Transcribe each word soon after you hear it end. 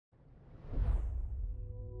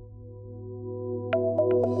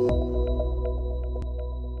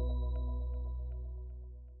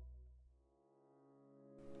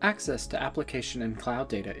Access to application and cloud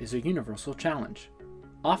data is a universal challenge.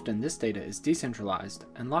 Often this data is decentralized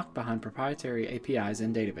and locked behind proprietary APIs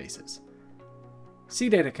and databases.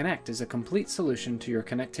 CData Connect is a complete solution to your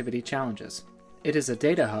connectivity challenges. It is a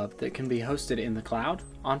data hub that can be hosted in the cloud,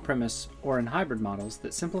 on-premise, or in hybrid models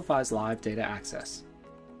that simplifies live data access.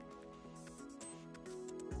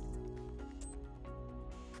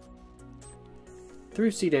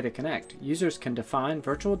 Through CData Connect, users can define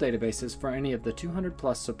virtual databases for any of the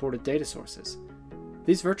 200+ supported data sources.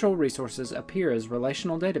 These virtual resources appear as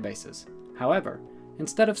relational databases. However,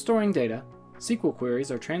 instead of storing data, SQL queries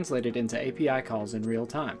are translated into API calls in real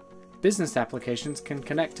time. Business applications can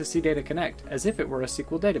connect to CData Connect as if it were a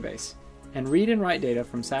SQL database, and read and write data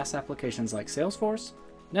from SaaS applications like Salesforce,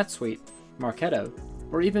 NetSuite, Marketo,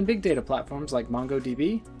 or even big data platforms like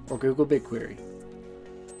MongoDB or Google BigQuery.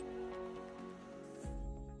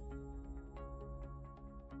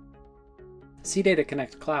 CData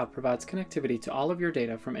Connect Cloud provides connectivity to all of your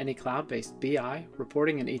data from any cloud-based BI,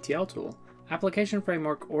 reporting and ETL tool, application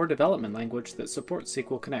framework, or development language that supports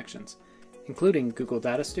SQL connections, including Google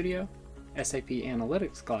Data Studio, SAP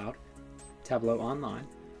Analytics Cloud, Tableau Online,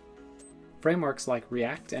 frameworks like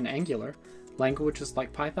React and Angular, languages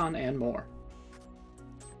like Python, and more.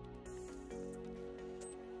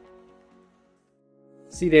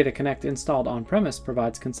 CData Connect installed on-premise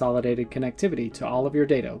provides consolidated connectivity to all of your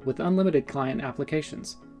data with unlimited client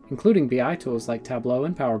applications, including BI tools like Tableau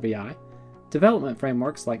and Power BI, development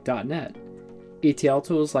frameworks like .NET, ETL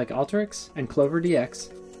tools like Alteryx and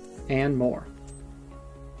CloverDX, and more.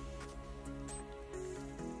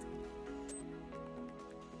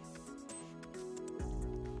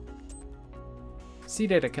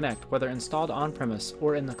 CData Connect, whether installed on-premise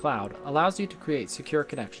or in the cloud, allows you to create secure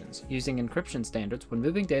connections using encryption standards when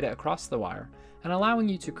moving data across the wire and allowing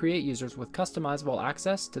you to create users with customizable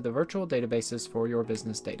access to the virtual databases for your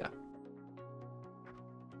business data.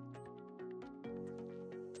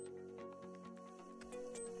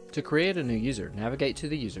 To create a new user, navigate to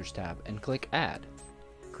the Users tab and click Add.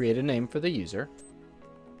 Create a name for the user,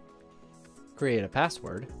 create a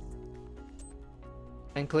password,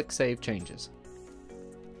 and click Save Changes.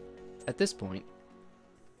 At this point,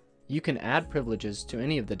 you can add privileges to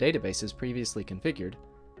any of the databases previously configured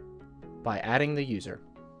by adding the user.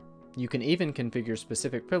 You can even configure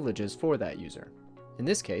specific privileges for that user. In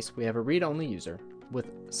this case, we have a read-only user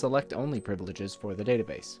with select-only privileges for the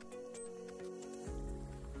database.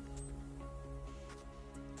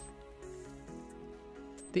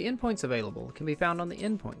 The endpoints available can be found on the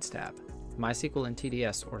Endpoints tab. MySQL and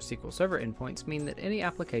TDS or SQL Server endpoints mean that any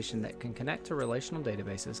application that can connect to relational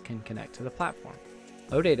databases can connect to the platform.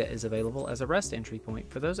 OData is available as a REST entry point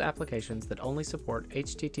for those applications that only support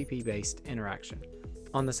HTTP-based interaction.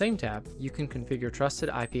 On the same tab, you can configure trusted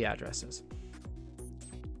IP addresses.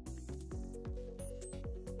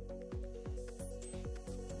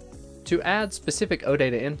 To add specific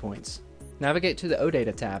OData endpoints, navigate to the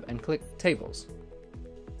OData tab and click Tables.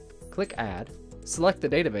 Click Add, select the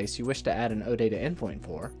database you wish to add an OData endpoint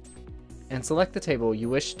for, and select the table you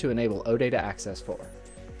wish to enable OData access for.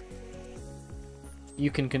 You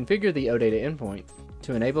can configure the OData endpoint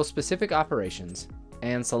to enable specific operations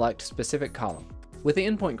and select specific column. With the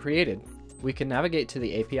endpoint created, we can navigate to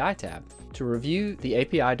the API tab to review the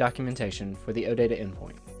API documentation for the OData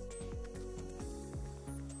endpoint.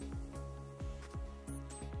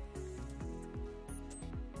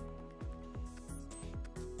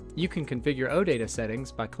 You can configure OData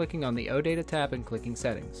settings by clicking on the OData tab and clicking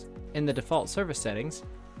Settings. In the default service settings,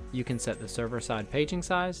 you can set the server-side paging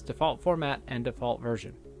size, default format, and default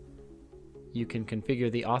version. You can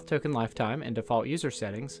configure the auth token lifetime and default user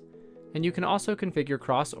settings, and you can also configure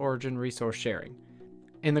cross-origin resource sharing.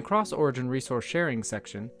 In the cross-origin resource sharing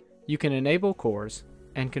section, you can enable cores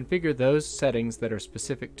and configure those settings that are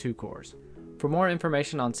specific to cores. For more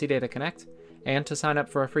information on CData Connect and to sign up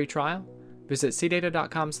for a free trial, visit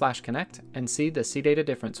cdata.com/connect and see the CData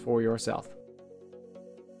difference for yourself.